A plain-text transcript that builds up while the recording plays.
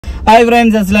Hi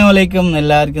friends, അസ്സലാമു അലൈക്കും.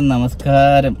 എല്ലാവർക്കും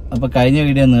നമസ്കാരം. അപ്പോൾ കഴിഞ്ഞ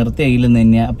വീഡിയോ നിർത്തിയ ഇതിൽ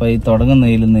തന്നെയാണ്, അപ്പോൾ ഈ തുടങ്ങുന്ന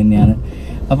ഇതിൽ തന്നെയാണ്.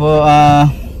 അപ്പോൾ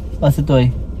വസത്ത് പോയി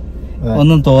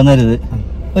ഒന്നും തോന്നരുത്,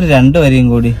 ഒരു 2 വരിയും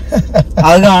കൂടി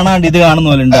അത് കാണാണ്ട് ഇത് കാണുന്ന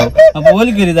പോലെ ഉണ്ടാവും. അപ്പൊ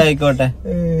ഓലിക്കൊരു ഇതായിക്കോട്ടെ.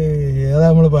 ഏതാ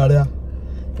നമ്മള് പാടുക?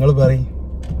 നിങ്ങള് പറയും,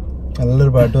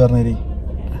 നല്ലൊരു പാട്ട് പറഞ്ഞേരി.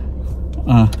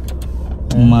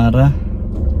 മറ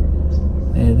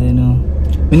ഏതേനു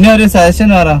പിന്നെ ഒരു സജഷൻ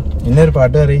പറ. പിന്നെ ഒരു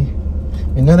പാട്ട് പറയും,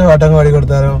 പിന്നെ ഒരു പാട്ടങ്ങ് പാടി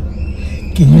കൊടുത്താലോ?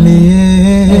 കിളിയേ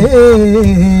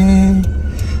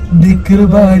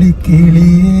ദിക്ർബാടി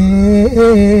കിളിയേ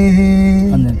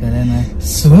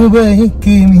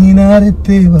സുബഹിക്ക്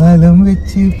മീനാരത്തെ വലം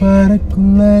വെച്ച്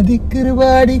പറക്കുന്ന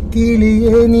ദിക്ർബാടി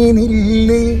കിളിയേ നീ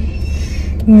നില്ലേ.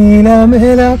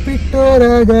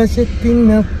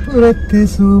 നീലാമേലാപ്പിട്ടോരാകാശത്തിനപ്പുറത്ത്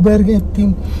സുവർഗത്തിൻ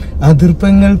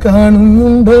അതിർപ്പങ്ങൾ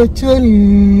കാണുന്നുണ്ടോ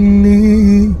ചൊല്ലി,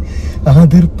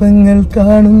 അതിർപ്പങ്ങൾ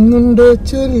കാണുന്നുണ്ടോ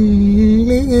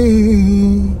ചൊല്ലി.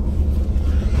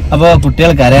 അപ്പൊ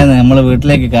കുട്ടികൾ കരയാന്ന്, നമ്മള്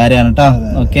വീട്ടിലേക്ക് കരയാണ് കേട്ടോ.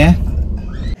 ഓക്കെ,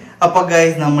 അപ്പൊ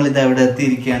ഗൈസ് നമ്മളിത് ഇവിടെ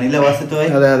എത്തിയിരിക്കുകയാണ്. ഇല്ല വസത്ത് പോയി?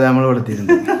 അതെ അതെ, നമ്മൾ ഇവിടെ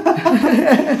എത്തിയിട്ടുണ്ട്.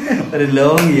 ഒരു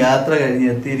ലോങ് യാത്ര കഴിഞ്ഞ്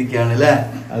എത്തിയിരിക്കുകയാണ് അല്ലേ?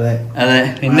 അതെ അതെ.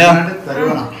 പിന്നെ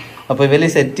അപ്പൊ ഇവര്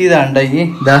സെറ്റ് ചെയ്താണ്ട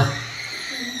ഇതാ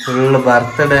ഫുള്ള്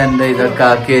ബർത്ത്ഡേ ഇതൊക്കെ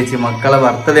ആക്കി വെച്ച്. മക്കളെ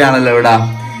ബർത്ത്ഡേ ആണല്ലോ ഇവിടെ,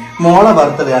 മോളെ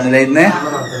ബർത്ത്ഡേ ആണല്ലേ ഇന്ന്.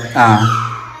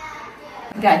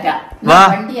 വാ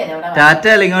ടാറ്റ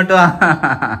അല്ല, ഇങ്ങോട്ട് വാ.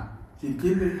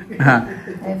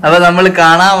 അപ്പൊ നമ്മൾ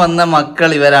കാണാൻ വന്ന മക്കൾ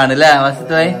ഇവരാണ് അല്ലേ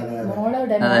വസത്ത് ഭായി?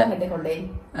 അതെ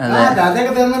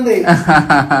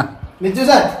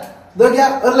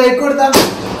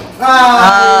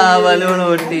ബലൂൺ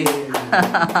പൊട്ടി.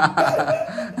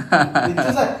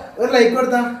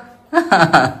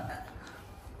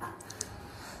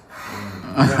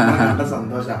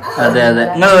 അതെ അതെ,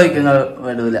 നിങ്ങൾ പോയിക്ക്, നിങ്ങൾ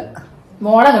വിടൂല.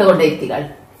 മോളെ കൊണ്ടേറ്റികൾ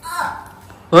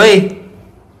ഓയ്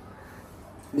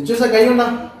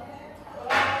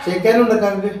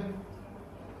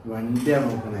വണ്ടിയാ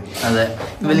നോക്കണേ. അതെ,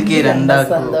 ഇവർക്ക്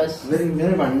രണ്ടാക്കും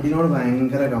ഇവരിങ്ങനെ വണ്ടിനോട്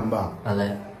ഭയങ്കര കമ്പാ. അതെ,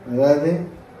 അതായത്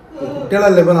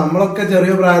കുട്ടികളല്ലേ, ഇപ്പൊ നമ്മളൊക്കെ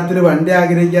ചെറിയ പ്രായത്തില് വണ്ടി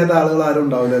ആഗ്രഹിക്കാത്ത ആളുകൾ ആരും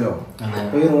ഉണ്ടാവില്ലല്ലോ.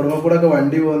 അപ്പൊ ഈ റോഡ് കൂടെ ഒക്കെ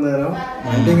വണ്ടി പോകുന്ന നേരം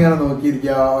വണ്ടി ഇങ്ങനെ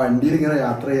നോക്കിയിരിക്കുക, വണ്ടിയിൽ ഇങ്ങനെ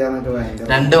യാത്ര ചെയ്യാനൊക്കെ ഭയങ്കര.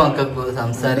 2 മക്കൾക്ക്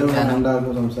സംസാരിക്കാനും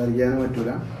പറ്റൂല,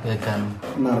 കേൾക്കാനും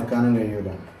നടക്കാനും കഴിയൂല,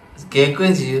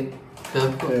 കേൾക്കുകയും ചെയ്യും.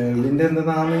 ഇതിന്റെ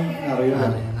എന്തെന്നാണ് അറിയൂല.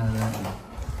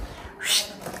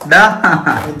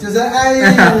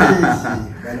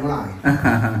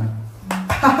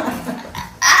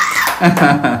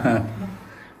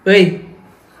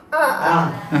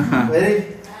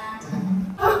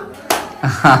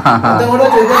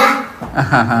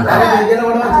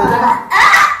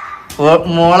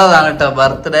 മോളതാണ് കേട്ടോ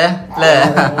ബർത്ത്ഡേ അല്ലേ?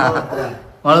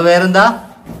 മോള് പേരെന്താ?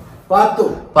 പാത്തു.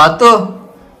 പാത്തു.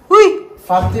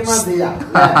 ഫാത്തിമ ദിയ.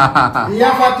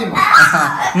 ഫാത്തിമ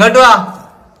ഇങ്ങോട്ട് വാ,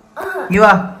 ഇങ്ങ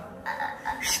വാ.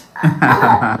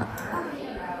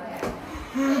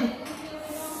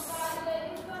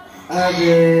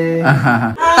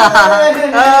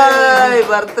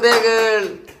 Birthday girl.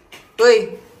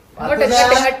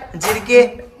 ചിരിക്ക്,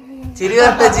 ചിരി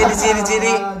വരട്ടെ, ചിരി ചിരി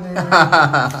ചിരി.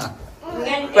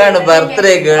 ഇപ്പാണ്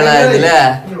ബർത്ത്ഡേ ഗേൾ ആയതല്ലേ?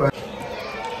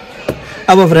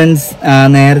 അപ്പോൾ ഫ്രണ്ട്സ്,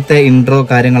 നേരത്തെ ഇൻട്രോ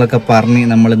കാര്യങ്ങളൊക്കെ പറഞ്ഞ്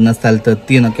നമ്മൾ ഇന്ന സ്ഥലത്ത്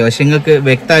എത്തിയെന്നൊക്കെ, പക്ഷെ നിങ്ങൾക്ക്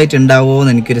വ്യക്തമായിട്ടുണ്ടാവുമോ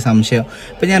എന്ന് എനിക്കൊരു സംശയം.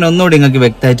 അപ്പോൾ ഞാൻ ഒന്നുകൂടി നിങ്ങൾക്ക്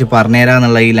വ്യക്തമായിട്ട്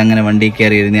പറഞ്ഞുതരാമെന്നുള്ള ഇതിൽ അങ്ങനെ വണ്ടി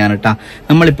കയറി ഇരുന്നാണ് കേട്ടോ.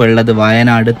 നമ്മളിപ്പോൾ ഉള്ളത്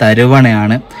വയനാട്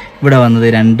തരുവണയാണ്. ഇവിടെ വന്നത്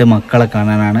 2 മക്കളെ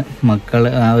കാണാനാണ്.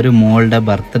 ഒരു മോളുടെ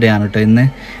ബർത്ത്ഡേ ആണ് കേട്ടോ ഇന്ന്.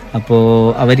 അപ്പോൾ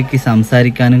അവർക്ക്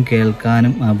സംസാരിക്കാനും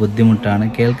കേൾക്കാനും ബുദ്ധിമുട്ടാണ്.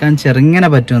 കേൾക്കാൻ ചെറുങ്ങനെ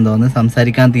പറ്റുമെന്ന് തോന്നുന്നു,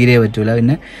 സംസാരിക്കാൻ തീരെ പറ്റൂല,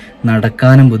 പിന്നെ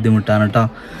നടക്കാനും ബുദ്ധിമുട്ടാണ് കേട്ടോ.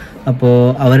 അപ്പോൾ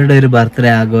അവരുടെ ഒരു ബർത്ത്ഡേ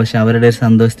ആഘോഷം, അവരുടെ ഒരു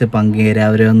സന്തോഷത്തെ പങ്കുചേരുക,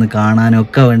 അവരെ ഒന്ന് കാണാനും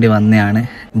ഒക്കെ വേണ്ടി വന്നതാണ്.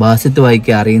 വാസിത്ത്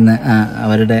ഭായിക്ക് അറിയുന്ന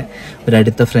അവരുടെ ഒരു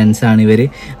അടുത്ത ഫ്രണ്ട്സാണ് ഇവർ.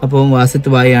 അപ്പോൾ വാസിത്ത്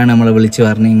ഭായിയാണ് നമ്മളെ വിളിച്ച്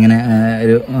പറഞ്ഞ് ഇങ്ങനെ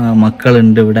ഒരു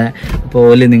മക്കളുണ്ട് ഇവിടെ, അപ്പോൾ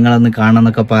ഓല് നിങ്ങളൊന്ന്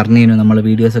കാണാമെന്നൊക്കെ പറഞ്ഞിരുന്നു നമ്മൾ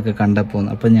വീഡിയോസൊക്കെ കണ്ടപ്പോൾ.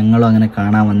 അപ്പോൾ ഞങ്ങളും അങ്ങനെ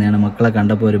കാണാൻ വന്നതാണ്. മക്കളെ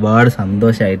കണ്ടപ്പോൾ ഒരുപാട്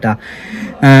സന്തോഷമായിട്ടാണ്.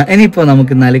 ഇനിയിപ്പോൾ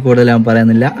നമുക്ക് എന്നാലും കൂടുതലാവും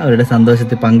പറയുന്നില്ല, അവരുടെ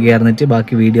സന്തോഷത്തിൽ പങ്കുചേർന്നിട്ട്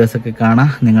ബാക്കി വീഡിയോസൊക്കെ കാണാം.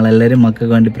 നിങ്ങളെല്ലാവരും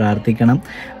മക്കൾക്ക് വേണ്ടി പ്രാർത്ഥിക്കണം.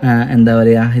 എന്താ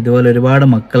പറയുക, ഇതുപോലെ ഒരുപാട്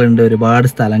മക്കളുണ്ട് ഒരുപാട്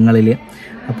സ്ഥലങ്ങളിൽ.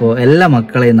 അപ്പോൾ എല്ലാ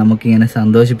മക്കളെയും നമുക്കിങ്ങനെ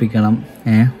സന്തോഷിപ്പിക്കണം.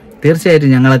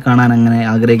 തീർച്ചയായിട്ടും ഞങ്ങളെ കാണാൻ അങ്ങനെ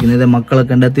ആഗ്രഹിക്കുന്നത്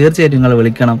മക്കളൊക്കെ ഉണ്ട്, തീർച്ചയായിട്ടും നിങ്ങൾ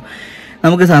വിളിക്കണം.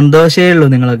 നമുക്ക് സന്തോഷമേ ഉള്ളൂ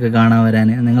നിങ്ങളൊക്കെ കാണാൻ വരാൻ.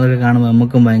 നിങ്ങളൊക്കെ കാണുമ്പോൾ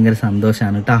നമുക്കും ഭയങ്കര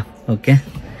സന്തോഷമാണ് കേട്ടോ. ഓക്കെ,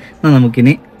 എന്നാൽ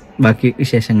നമുക്കിനി ബാക്കി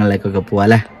വിശേഷങ്ങളിലേക്കൊക്കെ പോവാം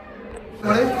അല്ലേ?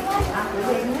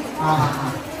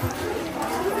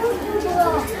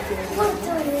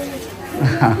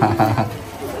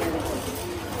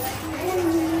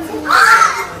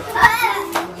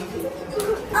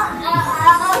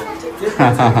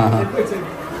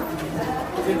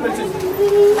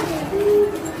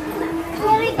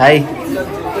 ഹായ്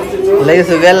അല്ലെങ്കിൽ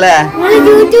സുഖല്ലേ?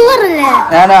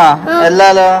 ഞാനോ?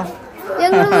 എല്ലാലോ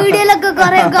വീഡിയോയിലൊക്കെ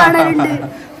കൊറേ കാണാറുണ്ട്.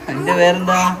 എന്റെ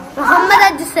പേരെന്താ? മുഹമ്മദ്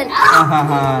അജ്സൻ.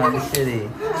 ശരി.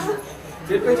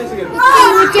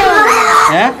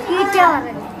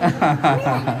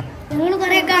 ഞങ്ങള്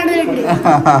കൊറേ കാണാറുണ്ട്.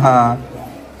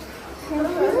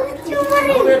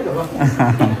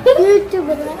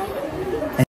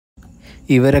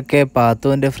 ഇവരൊക്കെ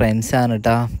പാത്തുവിൻ്റെ ഫ്രണ്ട്സാണ്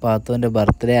കേട്ടോ. പാത്തുവിൻ്റെ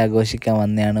ബർത്ത്ഡേ ആഘോഷിക്കാൻ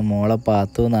വന്നതാണ്. മോളെ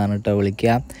പാത്തു എന്നാണ് കേട്ടോ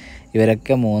വിളിക്കുക.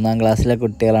 ഇവരൊക്കെ 3ാം ക്ലാസ്സിലെ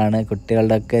കുട്ടികളാണ്.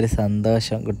 കുട്ടികളുടെ ഒക്കെ ഒരു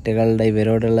സന്തോഷം, കുട്ടികളുടെ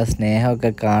ഇവരോടുള്ള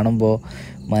സ്നേഹമൊക്കെ കാണുമ്പോൾ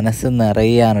മനസ്സ്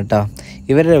നിറയുകയാണ് കേട്ടോ.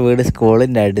 ഇവരുടെ വീട്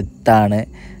സ്കൂളിൻ്റെ അടുത്താണ്.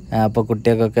 അപ്പോൾ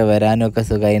കുട്ടികൾക്കൊക്കെ വരാനൊക്കെ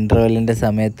സുഖം. ഇൻ്റർവെല്ലിൻ്റെ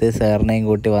സമയത്ത് സാറിനെയും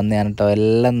കൂട്ടി വന്നതാണ് കേട്ടോ.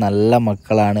 എല്ലാം നല്ല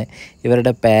മക്കളാണ്.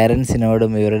 ഇവരുടെ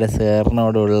പേരൻസിനോടും ഇവരുടെ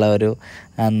സാറിനോടുള്ള ഒരു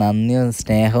നന്ദിയും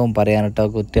സ്നേഹവും പറയാൻ കേട്ടോ.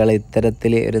 കുട്ടികളെ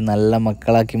ഇത്തരത്തിൽ ഒരു നല്ല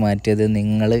മക്കളാക്കി മാറ്റിയത്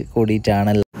നിങ്ങൾ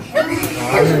കൂടിയിട്ടാണല്ലോ.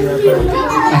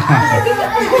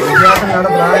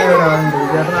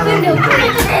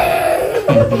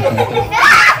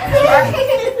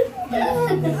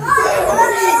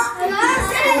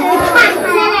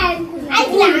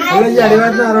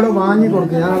 അടിവാരത്തിന് ആരോട് വാങ്ങി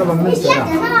കൊടുക്കും. ഞാൻ അവിടെ വന്നിട്ട് തരാം.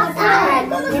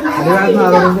 അടിവാരത്തിന്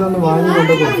ആരോടെങ്കിലും ഒന്ന് വാങ്ങി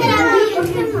കൊണ്ട് കൊടുക്കും.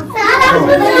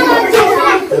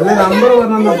 നമ്പർ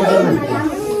പറഞ്ഞാൽ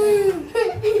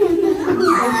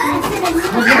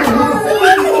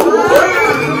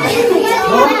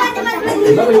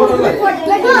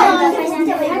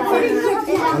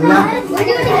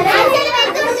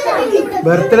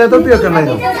ബർത്ത്ഡേ തൊപ്പി ഒക്കെ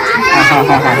ഉണ്ടായിരുന്നു.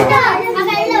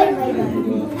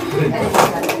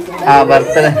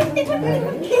 ബർത്ത്ഡേ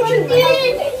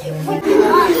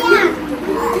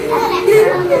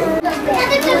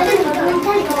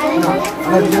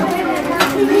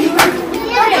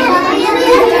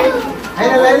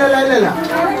ഇല്ല.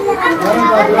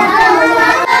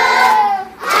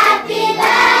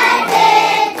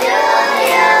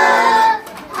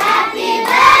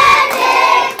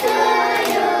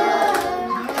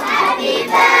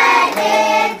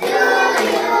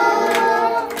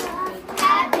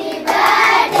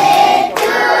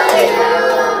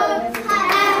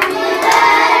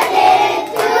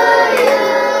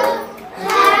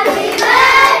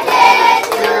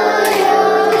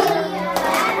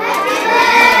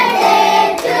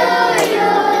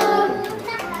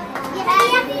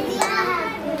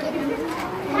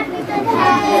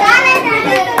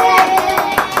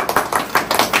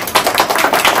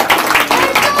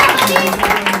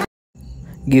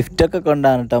 ഗിഫ്റ്റൊക്കെ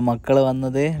കൊണ്ടാണ് കേട്ടോ മക്കൾ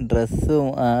വന്നത്. ഡ്രസ്സും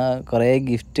കുറേ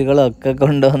ഗിഫ്റ്റുകളും ഒക്കെ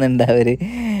കൊണ്ടുവന്നിട്ടുണ്ട് അവർ.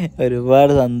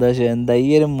 ഒരുപാട് സന്തോഷം. എന്താ ഈ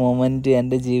ഒരു മൊമെൻറ്റ്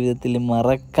എൻ്റെ ജീവിതത്തിൽ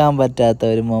മറക്കാൻ പറ്റാത്ത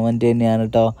ഒരു മൊമെൻറ്റ് തന്നെയാണ്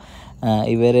കേട്ടോ.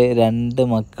 ഇവർ 2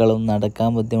 മക്കളും നടക്കാൻ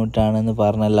ബുദ്ധിമുട്ടാണെന്ന്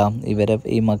പറഞ്ഞല്ലോ.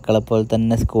 ഈ മക്കളെപ്പോലെ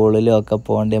തന്നെ സ്കൂളിലും ഒക്കെ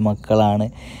പോകേണ്ട മക്കളാണ്.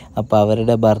 അപ്പോൾ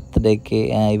അവരുടെ ബർത്ത്ഡേക്ക്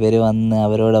ഇവർ വന്ന്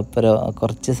അവരോടൊപ്പം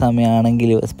കുറച്ച്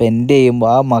സമയമാണെങ്കിലും സ്പെൻഡ്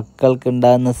ചെയ്യുമ്പോൾ ആ മക്കൾക്ക്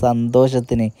ഉണ്ടാകുന്ന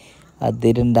സന്തോഷത്തിന്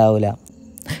അതിരുണ്ടാവില്ല.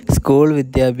 സ്കൂൾ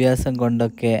വിദ്യാഭ്യാസം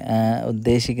കൊണ്ടൊക്കെ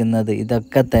ഉദ്ദേശിക്കുന്നത്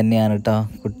ഇതൊക്കെ തന്നെയാണ് കേട്ടോ.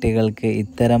 കുട്ടികൾക്ക്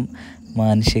ഇത്തരം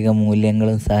മാനുഷിക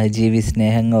മൂല്യങ്ങളും സഹജീവി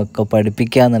സ്നേഹങ്ങളും ഒക്കെ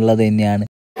പഠിപ്പിക്കുക എന്നുള്ളത് തന്നെയാണ്.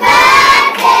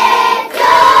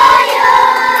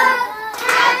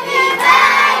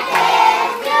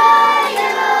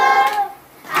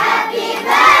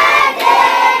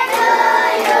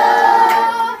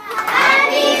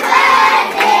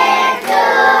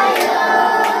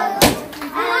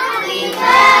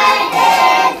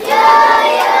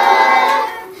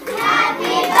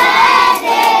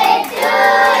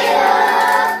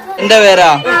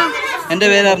 എന്റെ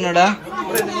പേര് അറിഞ്ഞൂടാ?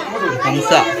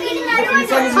 ഹംസ.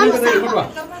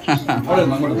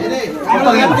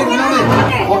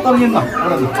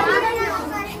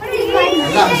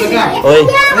 ഓയ്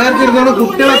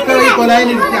കുട്ടികളൊക്കെ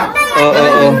കൊലായിലിരിക്കാം.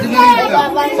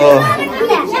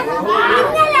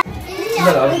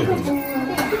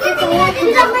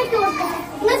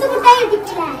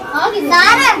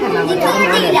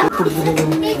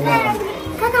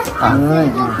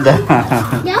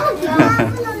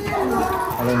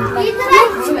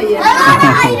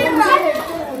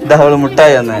 അവള്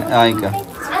മുട്ടായി തന്നെ വാങ്ങിക്കാം.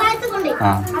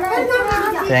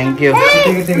 Thank you.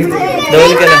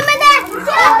 ദോൽക്കല്ലേ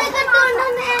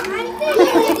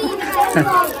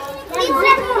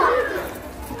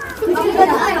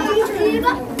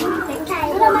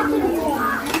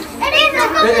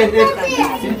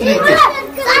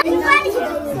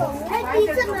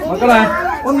മക്കളെ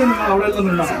ഒന്ന് അവിടെ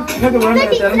നിന്നോ. നിങ്ങൾക്ക് വേണ്ട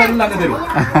തിരഞ്ഞെല്ലാം അങ്ങ് തരും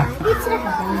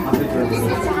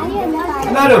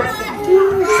എല്ലാരും.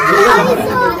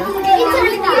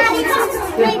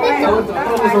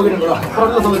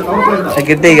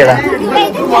 കിട്ടിക്കടാ.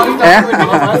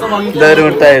 ഇതൊരു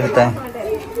മുട്ടായി എടുത്താ.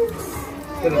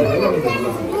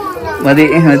 മതി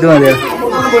ഇത് മതിയോ?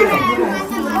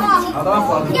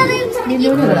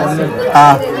 ആ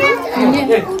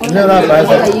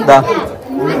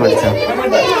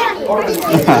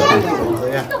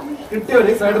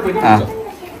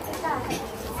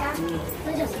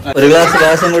ഒരു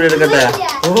ഗ്ലാസും കൂടി എടുക്കട്ടെ.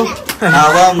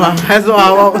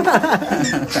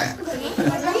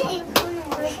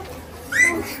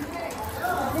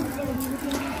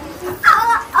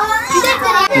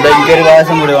 എനിക്കൊരു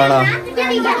ഗ്ലാസും കൂടി വേണോ?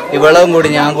 ഇവളവും കൂടി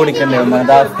ഞാൻ കുടിക്കണ്ടേ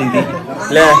അതാ സ്ഥിതി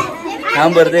അല്ലേ? ഞാൻ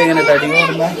വെറുതെ ഇങ്ങനെ തടി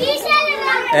കൂടുന്ന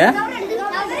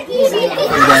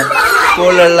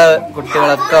സ്കൂളിലുള്ള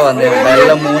കുട്ടികളൊക്കെ വന്നിട്ടുണ്ട്.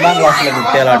 എല്ലാം 3ാം ക്ലാസ്സിലെ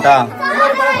കുട്ടികളാട്ടാ.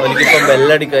 ഒരിക്കലിപ്പോ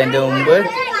ബെല്ലടിക്കും. അതിന്റെ മുമ്പ്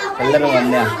എല്ലാരും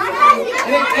വന്നയാ.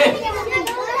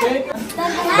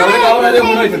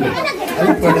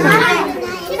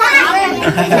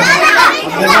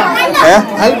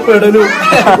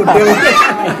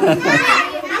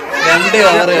 രണ്ട്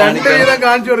കവറ്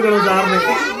കാണിച്ചു കൊടുക്കണം സാറിന്.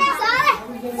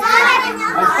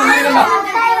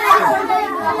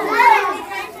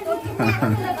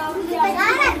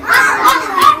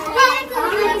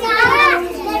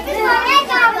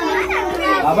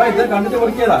 കണ്ടിട്ട്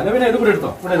പഠിക്കാ. പിന്നെ ഇത് കൂടെ എടുത്തോ.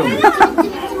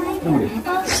 ഇവിടെ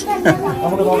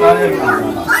നമുക്ക് നോക്കാനായി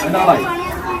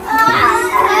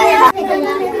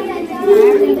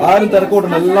ആരും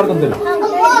തിരക്കോട്ടുണ്ട്. എല്ലാവർക്കും തരും.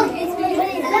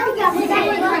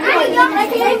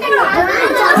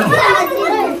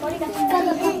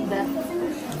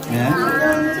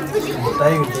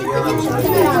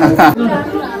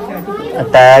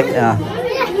 ടാഗ്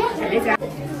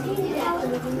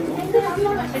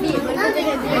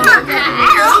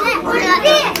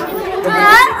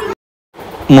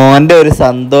മോന്റെ ഒരു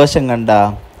സന്തോഷം കണ്ട.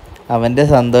 അവന്റെ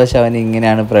സന്തോഷം അവൻ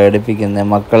ഇങ്ങനെയാണ് പ്രകടിപ്പിക്കുന്നത്.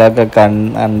 മക്കളൊക്കെ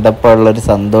കണ്ടപ്പോ ഉള്ളൊരു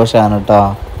സന്തോഷാണ് കേട്ടോ.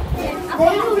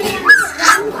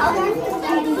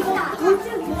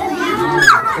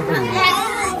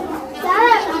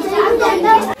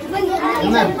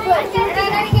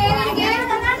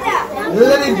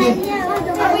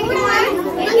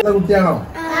 കുട്ടിയാണോ?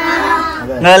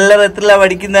 നിങ്ങളെല്ലാരും എത്രല്ല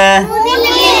പഠിക്കുന്നേ?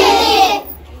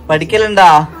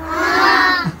 പഠിക്കലുണ്ടാ?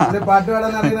 പാട്ട്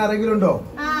പാടാൻ അറിയുന്ന ആരെങ്കിലും ഉണ്ടോ?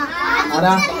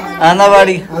 എന്നാ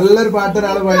പാടി. നല്ലൊരു പാട്ട്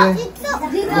ഒരാള് പാടിയേ.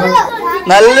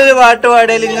 നല്ലൊരു പാട്ട്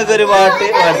പാടിയാൽ നിങ്ങൾക്കൊരു പാട്ട്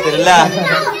പാടത്തില്ല.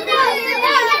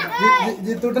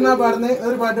 ജിത്തുട്ടനാ പാടുന്നേ.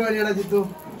 ഒരു പാട്ട് പാടിയാടാ ജിത്തു.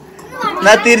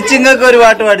 എന്നാ തിരിച്ച് നിങ്ങൾക്ക് ഒരു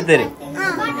പാട്ട് പാടിത്തരും.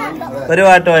 ഒരു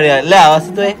പാട്ട് പാടിയാ അല്ല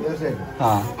അവസ്ഥ. ആ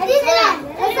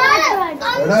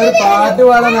ഇവിടെ ഒരു പാട്ട്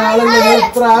പാടാൻ ആളുണ്ട്.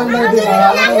 എത്ര ആളുണ്ടായിട്ട്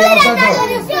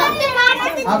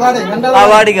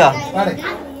പാടിക്ക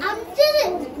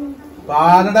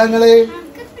പാടടങ്ങള്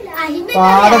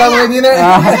പാടട മൊയ്തീനെ.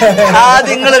 ആ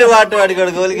നിങ്ങളൊരു പാട്ട്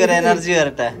പാടിക്കൊടുക്കും. ഓലിക്കൊരു എനർജി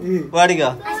വരട്ടെ. പാടിക്കോ.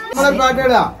 പാട്ട്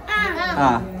പാടാ.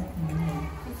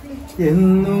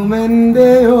 എന്നും എന്റെ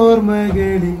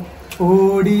ഓർമ്മകളിൽ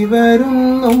ഓടിവരും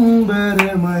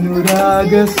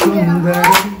നൊമ്പരമനുരാഗ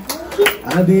സുന്ദരം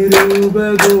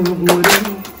അതിരൂപഗോപുരം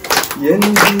എൻ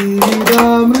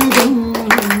ജീവിതാമൃതം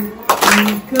ഈ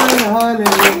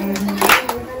കലാലയം.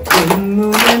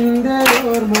 എന്നും എന്റെ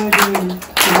ഓർമ്മകളിൽ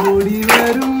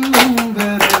ഓടിവരും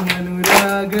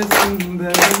നൊമ്പരമനുരാഗ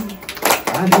സുന്ദരം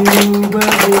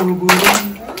അതിരൂപഗോപുരം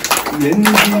എൻ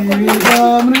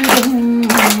ജീവിതാമൃതം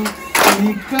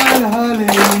ഈ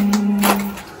കലാലയം.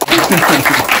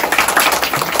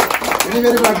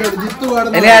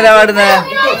 ഇനി ആരാ പാടുന്നത്?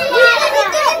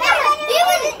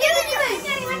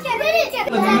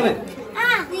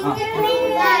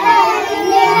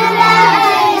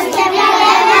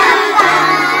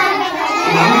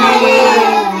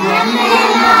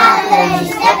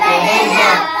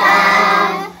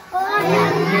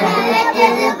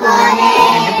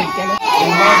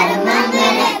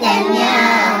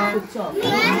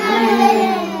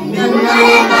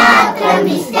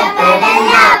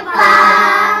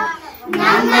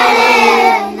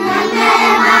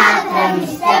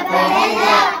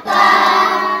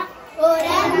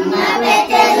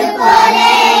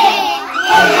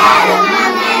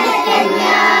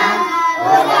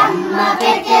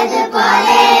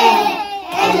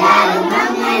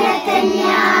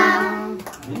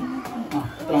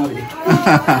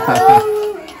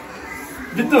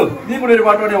 ജിത്തു നീ കൂടെ ഒരു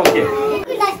പാട്ട് പാടിയാ ഓക്കെ?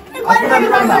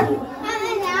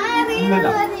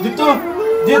 ജിത്തു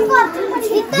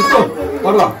ജിത്തു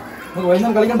പാടുവാ. നമുക്ക്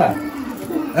വൈകുന്നേരം കളിക്കണ്ട.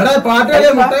 എടാ പാട്ട്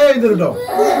പാടിയാ മുട്ടായി എഴുതി കേട്ടോ.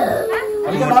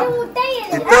 കളിക്കണ്ട.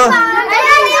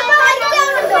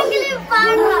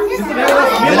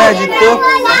 ജിത്തു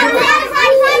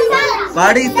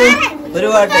പാടി. ഒരു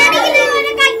പാട്ട്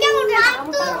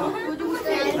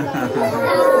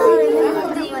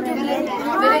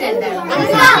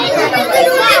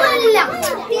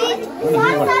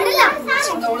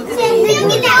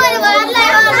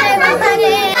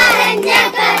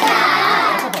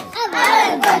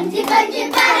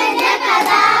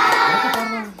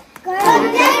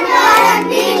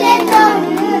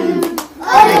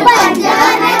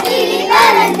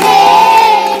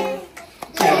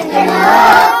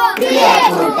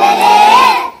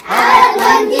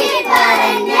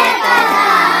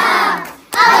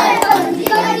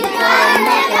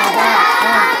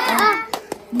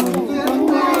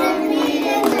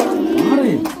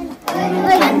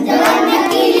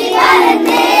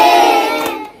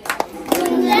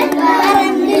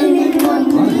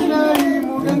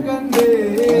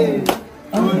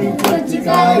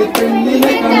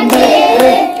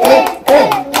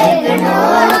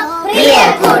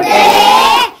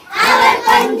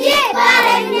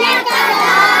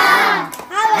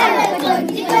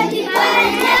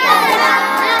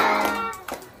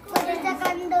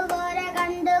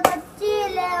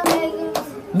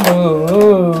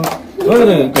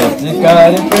ഒരു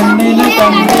കൊച്ചിക്കാരി പെണ്ണിനെ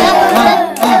കണ്ട്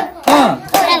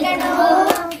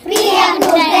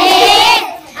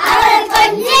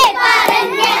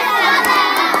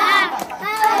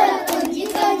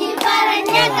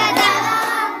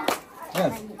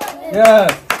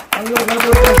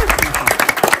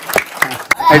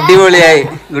അടിപൊളിയായി.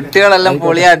 കുട്ടികളെല്ലാം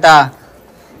പൊളിയാട്ടാ.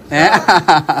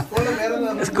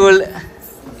 School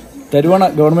Tharuvana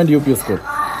government UP school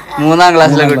 3ാം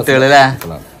ക്ലാസ്സിലെ കുട്ടികൾ അല്ലേ?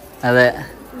 അതെ,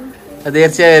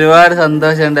 തീർച്ചയായും ഒരുപാട്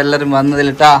സന്തോഷമുണ്ട് എല്ലാരും വന്നതിൽ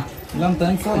ട്ടാ.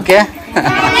 Okay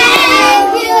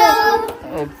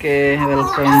okay,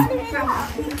 welcome,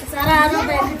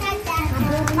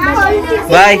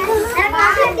 by.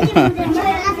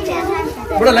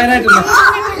 ഇവിടെ ലൈനായിട്ടില്ല.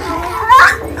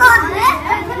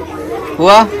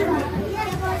 പോവാ.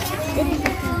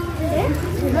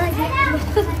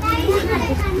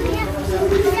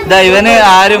 ഇതാ ഇവന്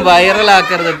ആരും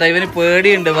വൈറലാക്കരുത് കേട്ടോ. ഇവന്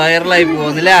പേടിയുണ്ട്, വൈറലായി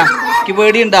പോകുന്നില്ല. എനിക്ക്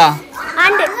പേടിയുണ്ടാ?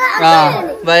 ആ,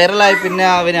 വൈറലായി പിന്നെ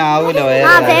അവന് ആവൂല.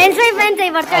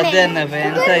 വൈറലായി അത് തന്നെ,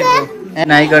 ഫാൻസായി പോകും.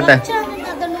 ആയിക്കോട്ടെ.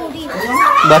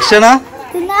 ഭക്ഷണം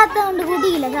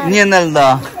ഇനി എന്താ?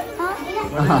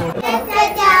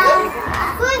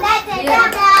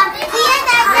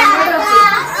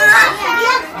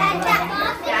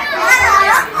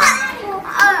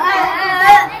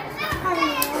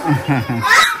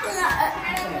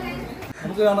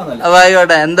 അപ്പൊ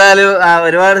ആയിക്കോട്ടെ. എന്തായാലും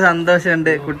ഒരുപാട്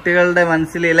സന്തോഷമുണ്ട് കുട്ടികളുടെ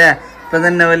മനസ്സിലല്ലേ. ഇപ്പൊ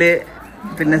തന്നെ വലിയ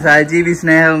പിന്നെ സഹജീവി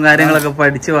സ്നേഹവും കാര്യങ്ങളൊക്കെ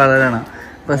പഠിച്ചു വളരണം.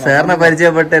 ഇപ്പൊ സാറിനെ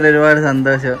പരിചയപ്പെട്ടതിൽ ഒരുപാട്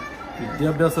സന്തോഷം.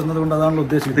 വിദ്യാഭ്യാസം എന്നതുകൊണ്ട് അതാണല്ലോ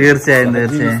ഉദ്ദേശിച്ചത്. തീർച്ചയായും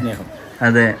തീർച്ചയായും.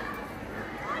 അതെ.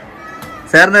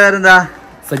 സാറിന്റെ പേരെന്താ?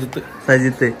 സജിത്ത്.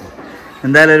 സജിത്ത്.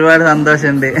 എന്തായാലും ഒരുപാട്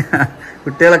സന്തോഷമുണ്ട്.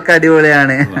 കുട്ടികളൊക്കെ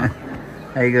അടിപൊളിയാണ്.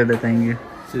 ആയിക്കോട്ടെ, താങ്ക് യു.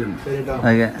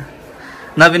 ഓക്കെ,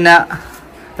 എന്നാ പിന്നെ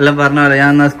എല്ലാം പറഞ്ഞ പോലെ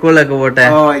ഞാൻ സ്കൂളിലേക്ക് പോട്ടെ.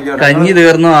 കഞ്ഞി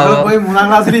തീർന്നു ആവോ? 3ാം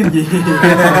ക്ലാസ്സിൽ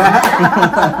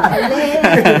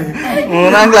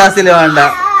 3ാം ക്ലാസ്സിൽ വേണ്ട.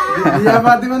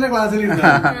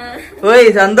 ഓയ്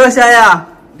സന്തോഷായ?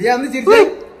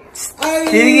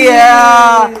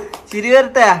 ചിരി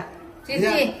വരട്ടെ.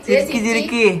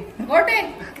 ചിരിക്ക്.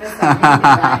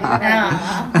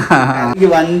 എനിക്ക്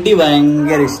വണ്ടി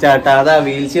ഭയങ്കര ഇഷ്ടാട്ടാ. അതാ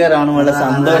വീൽ ചെയർ ആണ്, വളരെ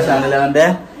സന്തോഷാണല്ലോ അവന്റെ.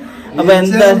 അപ്പൊ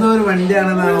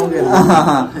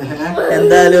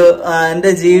എന്തായാലും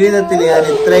എന്റെ ജീവിതത്തിൽ ഞാൻ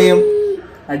ഇത്രയും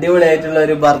അടിപൊളിയായിട്ടുള്ള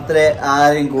ഒരു ബർത്ത്ഡേ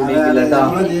ആരും കൂടിയിട്ടില്ല കേട്ടോ.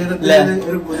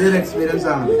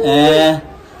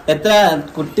 എത്ര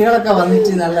കുട്ടികളൊക്കെ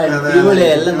വന്നിട്ട് നല്ല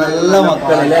അടിപൊളിയായി. എല്ലാം നല്ല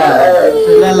മക്കളല്ലേ,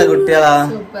 നല്ല കുട്ടികളാ.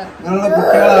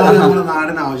 കുട്ടികളാണ് നമ്മുടെ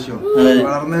നാടിന് ആവശ്യം.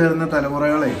 വളർന്നു വരുന്ന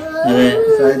തലമുറകളെ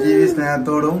സഹജീവി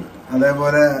സ്നേഹത്തോടും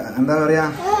അതേപോലെ എന്താ പറയാ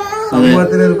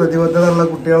സമൂഹത്തിന് ഒരു പ്രതിബദ്ധത ഉള്ള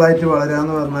കുട്ടികളായിട്ട്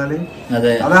വളരാന്ന് പറഞ്ഞാല്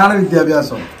അതാണ്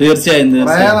വിദ്യാഭ്യാസം. തീർച്ചയായും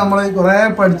നമ്മള് കുറെ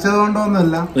പഠിച്ചത്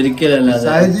കൊണ്ടൊന്നല്ല, ഒരിക്കലല്ല.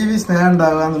 സഹജീവി സ്നേഹം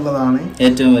ഉണ്ടാവുക എന്നുള്ളതാണ്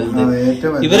ഏറ്റവും വലുത്.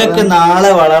 ഇവരൊക്കെ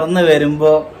നാളെ വളർന്നു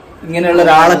വരുമ്പോ ഇങ്ങനെയുള്ള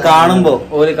ഒരാളെ കാണുമ്പോ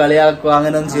ഒരു കളിയാക്കുക,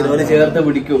 അങ്ങനെ ഒന്നും ചെയ്യും, ഒരു ചേർത്ത്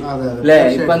പിടിക്കും അല്ലെ.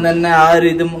 ഇപ്പം തന്നെ ആ ഒരു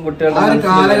ഇതും കുട്ടികളുടെ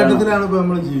കാലഘട്ടത്തിലാണ് ഇപ്പൊ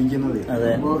നമ്മൾ ജീവിക്കുന്നത്.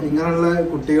 അപ്പൊ ഇങ്ങനെയുള്ള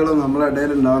കുട്ടികൾ നമ്മുടെ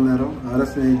ഇടയിൽ ഉണ്ടാവുന്ന നേരം അവരെ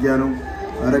സ്നേഹിക്കാനും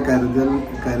അവരെ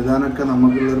കരുതാനൊക്കെ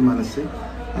നമുക്കുള്ളൊരു മനസ്സ്,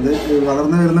 അത്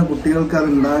വളർന്നു വരുന്ന കുട്ടികൾക്ക് അത്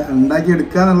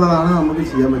ഉണ്ടാക്കിയെടുക്കുക എന്നുള്ളതാണ് നമുക്ക്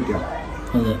ചെയ്യാൻ പറ്റുക.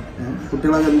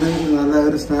 കുട്ടികളൊക്കെ എന്ത് നല്ല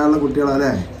ഒരു സ്നേഹമുള്ള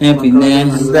കുട്ടികളല്ലേ. പിന്നെ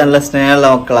നല്ല സ്നേഹമുള്ള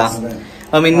മക്കളാ.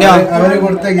 അവര്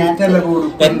കൊടുത്ത ഗിഫ്റ്റ് അല്ല കൂടും.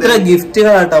 എത്ര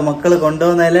ഗിഫ്റ്റുകളാട്ടോ മക്കള്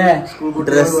കൊണ്ടുപോകുന്നല്ലേ.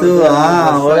 ഡ്രസ്സ്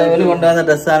ഓളെ കൊണ്ടുവന്ന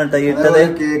ഡ്രസ്സാണ് കേട്ടോ ഇട്ടത്.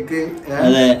 കേക്ക്,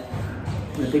 അതെ,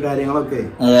 മറ്റു കാര്യങ്ങളൊക്കെ.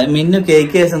 അതെ, മിന്നു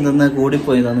കേക്ക് ശേഷം തിന്ന്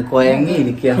കൂടിപ്പോയി തന്നു,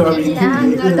 കൊയങ്ങിയിരിക്കുക.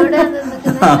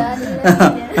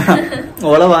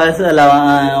 ഓളെ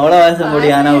പായസം കൂടി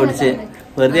ഞാനാ കുടിച്ച്.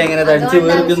 വെറുതെ എങ്ങനെ തടിച്ചു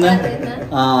വീർക്കുന്ന.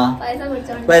 ആ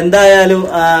അപ്പൊ എന്തായാലും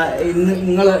ഇന്ന്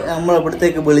നിങ്ങള്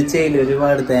നമ്മളിവിടത്തേക്ക് വിളിച്ചതിൽ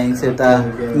ഒരുപാട് താങ്ക്സ് കേട്ടാ.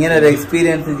 ഇങ്ങനെ ഒരു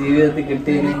എക്സ്പീരിയൻസ് ജീവിതത്തിൽ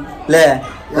കിട്ടിയതിന് അല്ലേ?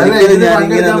 ഒരിക്കലും ഞാൻ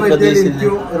ഇങ്ങനെ ഒന്നും പ്രതീക്ഷിച്ചു.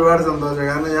 ഒരുപാട് സന്തോഷം.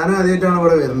 കാരണം ഞാനും ആദ്യമായിട്ടാണ്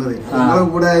ഇവിടെ വരുന്നത്. നിങ്ങളെ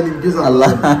കൂടെ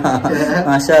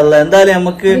മാഷാ അല്ലാ. എന്തായാലും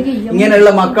നമുക്ക് ഇങ്ങനെയുള്ള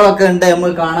മക്കളൊക്കെ ഉണ്ട്,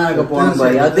 നമുക്ക് കാണാനൊക്കെ പോകാൻ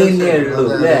പോയി. അത് തന്നെയേ ഉള്ളൂ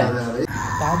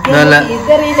അല്ലേ?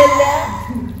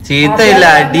 ചീത്തയില്ല,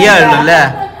 അടിയാ ഉള്ളു അല്ലേ?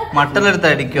 മട്ടലെടുത്ത്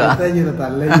അടിക്കുക.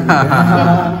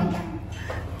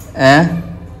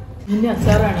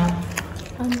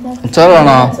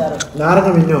 അച്ചാറാണോ?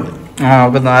 ആ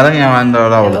അപ്പൊ നാരങ്ങ വേണ്ട.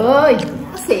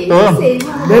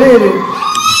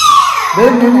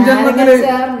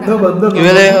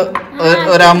 ഇവര്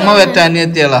ഒരമ്മ വെറ്റ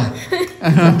അനിയത്തികളാ,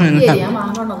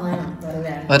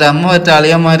 ഒരമ്മ വെറ്റ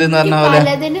അളിയന്മാര് എന്ന് പറഞ്ഞ പോലെ.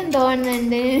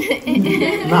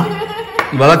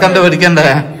 ഇവളെ കണ്ട് പഠിക്കണ്ടേ?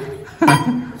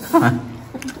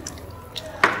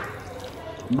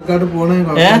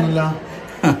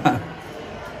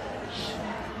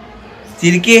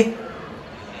 ചിരിക്ക്.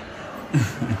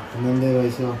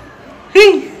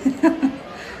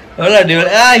 അടിപൊളി.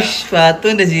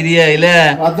 പാത്തുവിന്റെ ചിരിയായില്ലേ?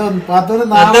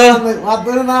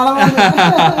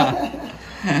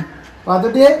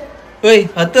 ഓയ്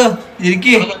പത്തോ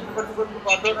ചിരിക്ക്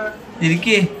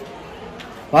ചിരിക്ക്.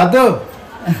 പാത്തു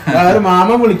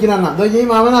മാമൻ വിളിക്കണ. അതോ ഈ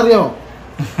മാമൻ അറിയോ?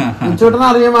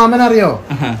 അറിയോ? മാമൻ അറിയോ?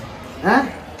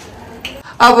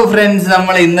 അപ്പൊ ഫ്രണ്ട്സ്,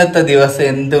 നമ്മൾ ഇന്നത്തെ ദിവസം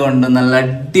എന്തുകൊണ്ടും നല്ല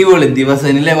അടിപൊളി ദിവസം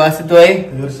അല്ലേ വാസിത്ത് ഭായി?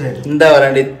 എന്താ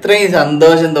പറയണ്ട, ഇത്രയും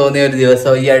സന്തോഷം തോന്നിയ ഒരു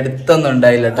ദിവസം ഈ അടുത്തൊന്നും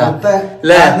ഉണ്ടായില്ല കേട്ടോ.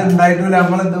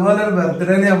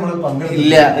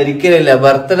 ഇല്ല, ഒരിക്കലും ഇല്ല.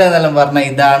 ബർത്ത്ഡേ എന്നെല്ലാം പറഞ്ഞ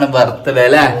ഇതാണ് ബർത്ത്ഡേ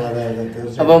അല്ലേ?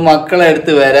 അപ്പൊ മക്കളെ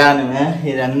അടുത്ത് വരാനും ഈ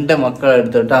രണ്ട് മക്കളെ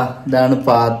അടുത്ത് കേട്ടോ. ഇതാണ്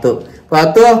പാത്തു.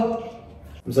 പാത്തു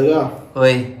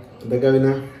ഓയ്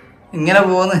ഇങ്ങനെ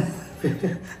പോന്ന്.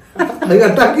 അത്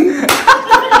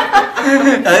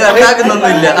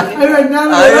കട്ടാക്കുന്നൊന്നുമില്ല,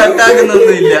 അത്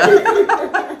കട്ടാക്കുന്നൊന്നുമില്ല,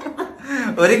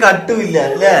 ഒരു കട്ടുമില്ല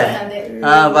അല്ലേ? ആ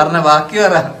പറഞ്ഞ ബാക്കി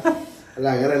പറ. അല്ല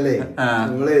അങ്ങനല്ലേ,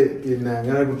 നിങ്ങള് പിന്നെ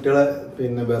അങ്ങനെ കുട്ടികളെ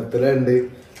പിന്നെ ബർത്ത്ഡേ ഉണ്ട്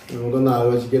നമുക്കൊന്ന്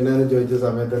ആഘോഷിക്കണ്ടെന്ന് ചോദിച്ച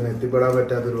സമയത്ത് തന്നെ എത്തിപ്പെടാൻ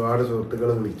പറ്റാത്ത ഒരുപാട് സുഹൃത്തുക്കൾ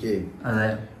വിളിക്കുകയും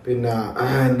പിന്നെ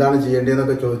എന്താണ്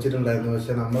ചെയ്യേണ്ടതെന്നൊക്കെ ചോദിച്ചിട്ടുണ്ടായിരുന്നു.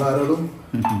 പക്ഷെ നമ്മളാരോടും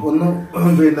ഒന്നും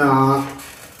പിന്നെ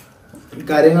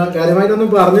കാര്യമായിട്ടൊന്നും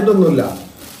പറഞ്ഞിട്ടൊന്നുമില്ല.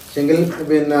 പക്ഷെങ്കിൽ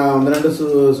പിന്നെ ഒന്ന് രണ്ട്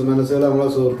സുമനസ്സുകൾ നമ്മളെ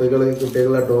സുഹൃത്തുക്കള്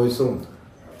കുട്ടികളുടെ ടോയ്സും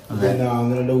പിന്നെ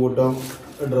ഒന്ന് രണ്ട് കൂട്ടം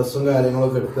ഡ്രസ്സും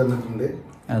കാര്യങ്ങളൊക്കെ എടുത്തു തന്നിട്ടുണ്ട്.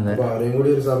 അപ്പൊ അവരെയും കൂടി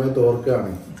ഒരു സമയത്ത്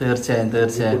ഓർക്കുകയാണ്. തീർച്ചയായും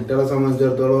തീർച്ചയായും. കുട്ടികളെ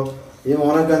സംബന്ധിച്ചിടത്തോളം ഈ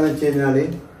മോനൊക്കെ എന്ന് വെച്ച് കഴിഞ്ഞാല്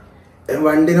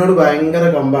വണ്ടിനോട് ഭയങ്കര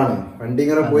കമ്പാണ്. വണ്ടി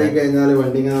ഇങ്ങനെ പോയി കഴിഞ്ഞാല്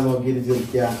വണ്ടി ഇങ്ങനെ നോക്കിയിട്ട്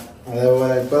ചിരിക്കുക.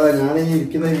 അതേപോലെ ഇപ്പൊ ഞാൻ ഈ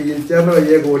ഇരിക്കുന്ന വീൽ ചെയറിന്റെ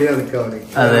വലിയ കൂടിയാണ് നിൽക്കുക.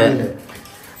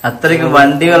 അത്രയ്ക്കും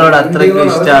വണ്ടികളോട് അത്രയ്ക്കും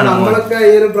ഇഷ്ടമാണ്. നമ്മളൊക്കെ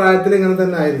ഈ ഒരു പ്രായത്തിൽ ഇങ്ങനെ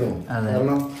തന്നെ ആയിരുന്നു.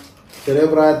 കാരണം ചെറിയ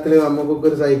പ്രായത്തില് നമുക്കൊക്കെ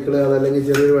ഒരു സൈക്കിള് അതല്ലെങ്കിൽ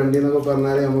ചെറിയൊരു വണ്ടി എന്നൊക്കെ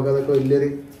പറഞ്ഞാല് നമുക്കതൊക്കെ വലിയൊരു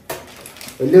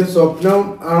സ്വപ്നം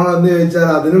ആണോ എന്ന് ചോദിച്ചാൽ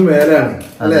അതിനും മേലാണ്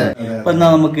അല്ലെ? അപ്പൊ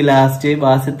നമുക്ക് ലാസ്റ്റ്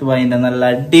വാസിത്ത് ഭായിന്റെ നല്ല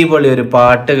അടിപൊളി ഒരു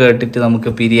പാട്ട് കേട്ടിട്ട് നമുക്ക്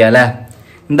പിരിയാ അല്ലെ?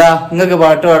 എന്താ നിങ്ങൾക്ക്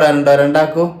പാട്ട് പാടാനുണ്ടോ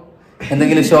രണ്ടാക്കൂ?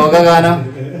 എന്തെങ്കിലും ശോകഗാനം,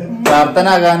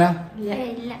 പ്രാർത്ഥനാ ഗാനം?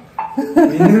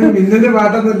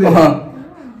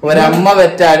 ഒരമ്മ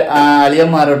വെറ്റ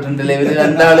അളിയന്മാരോട്ടുണ്ടല്ലേ ഇവര്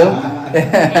രണ്ടാളും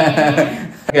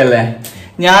അല്ലേ?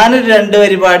 ഞാനൊരു 2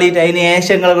 വരി പാടിയിട്ട് അതിന്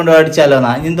ഏശങ്ങളെ കൊണ്ട്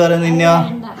പാടിച്ചാലോന്നാ ഇനി തോന്നുന്നു. നിന്നോ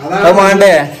അത്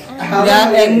വേണ്ടേ? ഞാൻ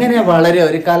എങ്ങനെയാ വളരെ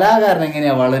ഒരു കലാകാരൻ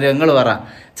എങ്ങനെയാ വളരെ? നിങ്ങള് പറ.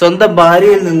 സ്വന്തം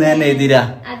ഭാര്യയിൽ നിന്ന് തന്നെ എതിരാ?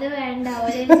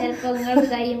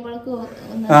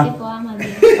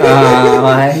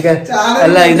 ഭയങ്കര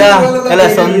അല്ല ഇതാ അല്ല,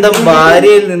 സ്വന്തം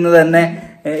ഭാര്യയിൽ നിന്ന് തന്നെ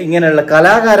ഇങ്ങനെയുള്ള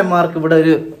കലാകാരന്മാർക്ക് ഇവിടെ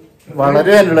ഒരു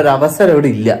വളരാനുള്ള ഒരു അവസരം ഇവിടെ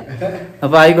ഇല്ല.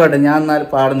 അപ്പൊ ആയിക്കോട്ടെ, ഞാൻ എന്നാൽ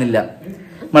പാടുന്നില്ല.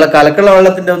 നമ്മളെ കലക്കുള്ള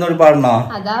വെള്ളത്തിന്റെ ഒന്നുകൂടി പാടണോ?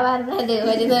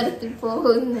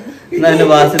 എന്നാ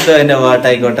വാസിത്തോ എന്റെ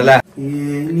പാട്ടായിക്കോട്ടെ അല്ലെ?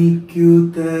 എനിക്കു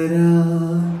തരാ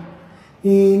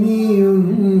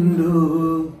ഇനിയുണ്ടോ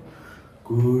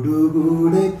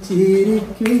കൂടുകൂടെ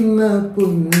ചിരിക്കുന്ന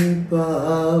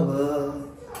പുണ്യപാവ,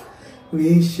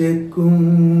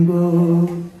 വിശക്കുമ്പോ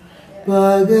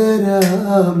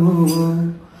പകരാമോ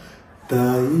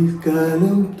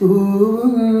തൈക്കലം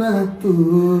തൂന്ന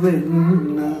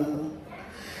തൂവെണ്ണ.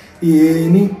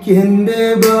 എനിക്കെന്റെ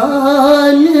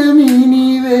ബാല്യമിനി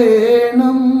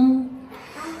വേണം,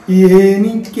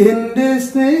 എനിക്കെന്റെ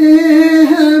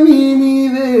സ്നേഹമിനി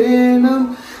വേണം.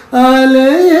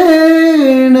 അലയണമീ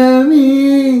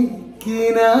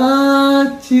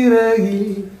കിനാച്ചിറകിൽ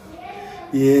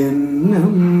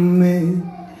എന്നമ്മേ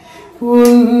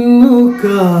ഒന്നു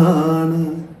കാണാൻ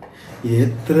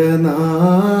എത്ര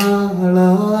നാളായി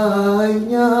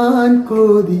ഞാൻ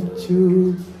കൊതിച്ചു.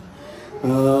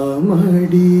 ആ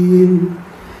മടിയിൽ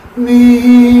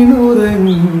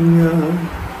വീണുറങ്ങാൻ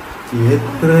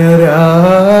എത്ര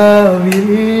രാവിൽ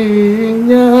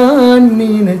ഞാൻ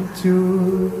നനച്ചു.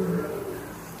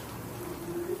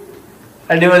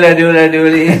 അടിപൊളി അടിപൊളി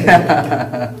അടിപൊളി.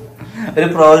 ഒരു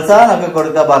പ്രോത്സാഹനമൊക്കെ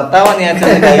കൊടുക്ക.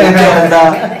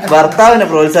 ഭർത്താവിനെ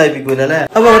പ്രോത്സാഹിപ്പിക്കൂല അല്ലെ.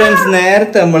 അപ്പൊ ഫ്രണ്ട്സ്,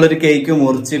 നേരത്തെ നമ്മളൊരു കേക്ക്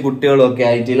മുറിച്ച് കുട്ടികളും ഒക്കെ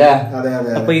ആയിട്ടില്ലേ.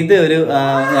 അപ്പൊ ഇത് ഒരു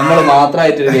നമ്മള്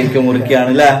മാത്രമായിട്ടൊരു കേക്ക് മുറിക്കുകയാണ്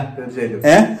അല്ലേ.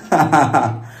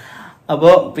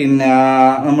 അപ്പൊ പിന്നെ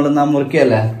നമ്മൾ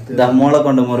മുറിക്കല്ലേ, ദമ്മോളെ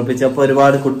കൊണ്ട് മുറിപ്പിച്ചു. അപ്പൊ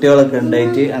ഒരുപാട് കുട്ടികളൊക്കെ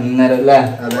ഉണ്ടായിട്ട് അന്നേരം അല്ലേ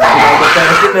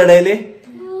തിരക്കിന്റെ ഇടയില്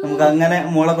നമുക്ക് അങ്ങനെ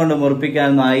മോളെ കൊണ്ട്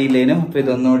മുറിപ്പിക്കാനൊന്നും ആയില്ലേനും. അപ്പൊ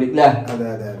ഇതൊന്നുകൂടി അല്ലേ.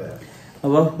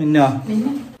 അപ്പൊ പിന്നോ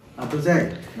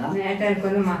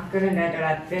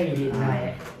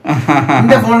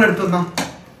എന്റെ ഫോൺ എടുത്തുന്ന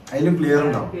അതിലും ക്ലിയർ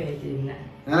ഉണ്ടാവും.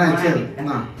 ഞാൻ അയച്ചു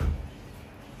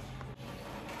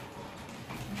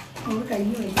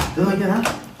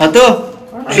അതോ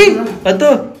അതോ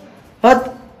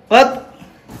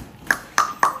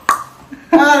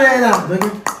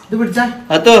ഇത് പിടിച്ചാ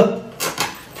അതോ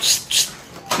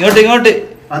ഇങ്ങോട്ട് ഇങ്ങോട്ട്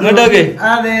ഇങ്ങോട്ടോക്കെ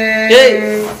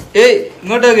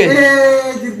ഇങ്ങോട്ടോക്കെ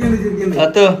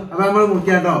അതോ. അപ്പൊ നമ്മള്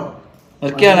മുറിക്കാട്ടോ.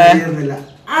 മുറിക്കാണേ.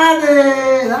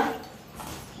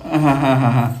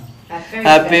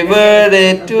 Happy birthday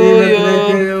to you.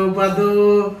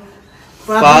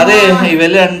 പാറ്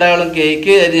ഇവര് രണ്ടാളും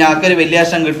കേക്ക് ഞാക്കൊരു വലിയ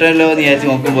വർഷം കിട്ടുമല്ലോ എന്ന് വിചാരിച്ച്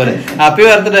നോക്കും പോലെ. ഹാപ്പി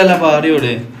ബർത്ത്ഡേ അല്ല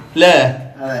പാറിയോട് അല്ലേ.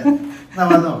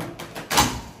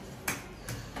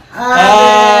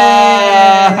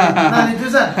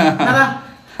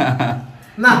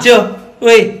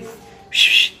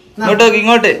 ഇങ്ങോട്ടോക്ക്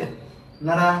ഇങ്ങോട്ട്.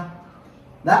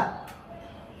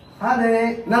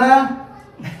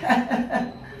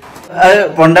 അത്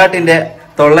പൊണ്ടാട്ടിന്റെ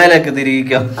തൊള്ളയിലേക്ക്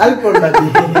തിരികോ.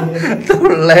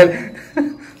 തൊള്ളയിൽ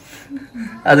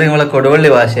അത് നമ്മളെ കൊടുവള്ളി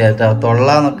ഭാഷയാട്ടോ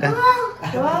തൊള്ളന്നൊക്കെ.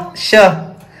 ഷോ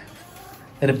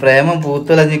ഒരു പ്രേമം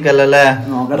പൂത്തുലഞ്ഞിക്കല്ലേ,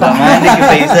 റൊമാൻറ്റിക്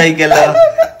ഫേസ് ആയിക്കല്ലോ.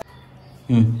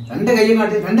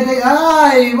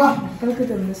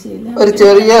 ഒരു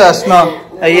ചെറിയ കഷ്ണം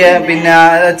അയ്യേ. പിന്നെ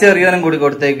ചെറിയവനും കൂടി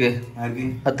കൊടുത്തേക്ക്.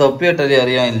 ആ തൊപ്പിയിട്ടൊരു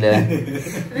അറിയാനില്ലേ.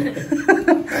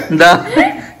 എന്താ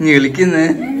നീ വിളിക്കുന്ന്?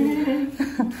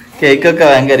 കേക്കൊക്കെ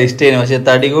ഭയങ്കര ഇഷ്ടമായിരുന്നു, പക്ഷെ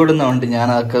തടി കൂടുന്നോണ്ട് ഞാൻ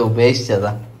അതൊക്കെ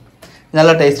ഉപേക്ഷിച്ചതാ.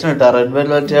 നല്ല ടേസ്റ്റ് കിട്ടാ. റെഡ്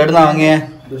വെൽവെറ്റ് എവിടുന്നാ വാങ്ങിയേ?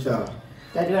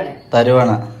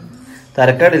 തരുവണ.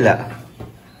 തരക്കേടില്ല,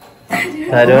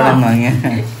 തരുവണ വാങ്ങിയ.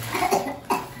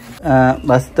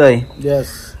 ബസ്തായി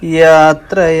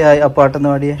യാത്രയായി. ആ പാട്ടൊന്ന്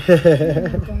പാടിയേ.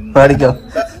 പാടിക്കോ.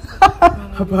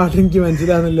 പാട്ടെനിക്ക്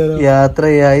മനസ്സിലാവുന്നില്ലല്ലോ.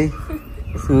 യാത്രയായി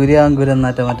സൂര്യാങ്കുരം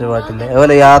എന്നാറ്റ മറ്റൊരു പാട്ടില്ലേ,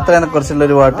 അതുപോലെ യാത്രയെ കുറിച്ചുള്ള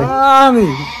ഒരു പാട്ട്.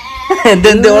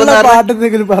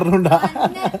 പാട്ടെന്തെങ്കിലും പറഞ്ഞോണ്ടാ.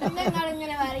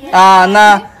 ആ എന്നാ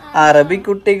അറബി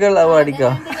കുട്ടികൾ പാടിക്കോ.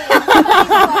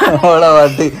 ഓളെ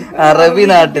പാട്ട് അറബി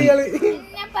നാട്ടിൽ.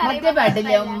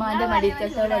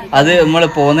 അത് നമ്മള്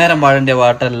പോന്നേരം പാടേണ്ട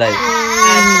പാട്ടല്ല.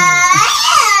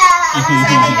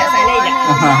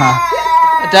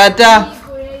 ടാറ്റ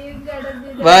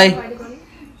ബൈ.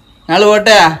 ഞങ്ങള്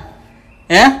പോട്ടെ.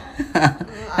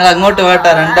 ഞങ്ങൾ അങ്ങോട്ട് പോട്ടെ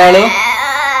രണ്ടാളും.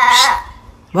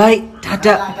 ബൈ. ടാറ്റ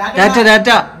ടാറ്റ ടാറ്റ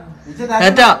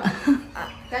ടാറ്റ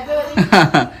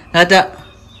ടാറ്റ.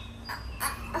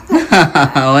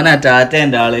 ഓനാ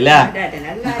ടാറ്റേന്റെ ആളില്ല.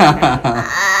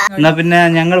 എന്നാ പിന്നെ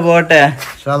ഞങ്ങൾ പോട്ടെ.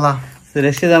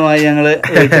 സുരക്ഷിതമായി ഞങ്ങള്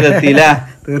വീട്ടിലെത്തിയില്ല.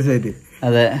 തീർച്ചയായിട്ടും.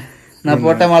 അതെ. എന്നാ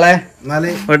പോട്ടെ മോളെ.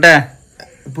 പോട്ടെ.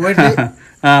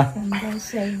 ആ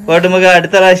പോട്ട് നമുക്ക്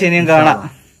അടുത്ത പ്രാവശ്യം ഇനിയും കാണാം.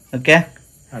 ഓക്കെ,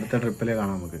 അടുത്ത ട്രിപ്പില്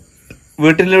കാണാം നമുക്ക്.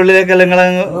 വീട്ടിന്റെ ഉള്ളിലേക്കല്ല നിങ്ങൾ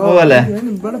പോവല്ലേ?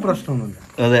 പ്രശ്നമൊന്നുമില്ല.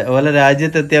 അതെ, ഓലെ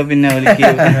രാജ്യത്തെത്തിയാ പിന്നെ അവർക്ക്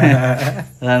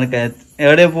അതാണ്.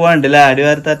 എവിടെ പോവാണ്ടല്ലേ?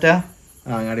 അടിവാരത്താറ്റ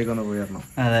അങ്ങാടിക്കൊന്ന് പോയി വരണം.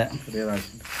 അതെ.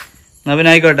 എന്നാ പിന്നെ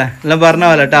ആയിക്കോട്ടെ, എല്ലാം പറഞ്ഞ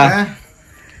പോലെ ട്ടാ.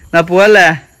 എന്നാ പോവല്ലേ?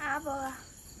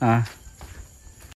 ആ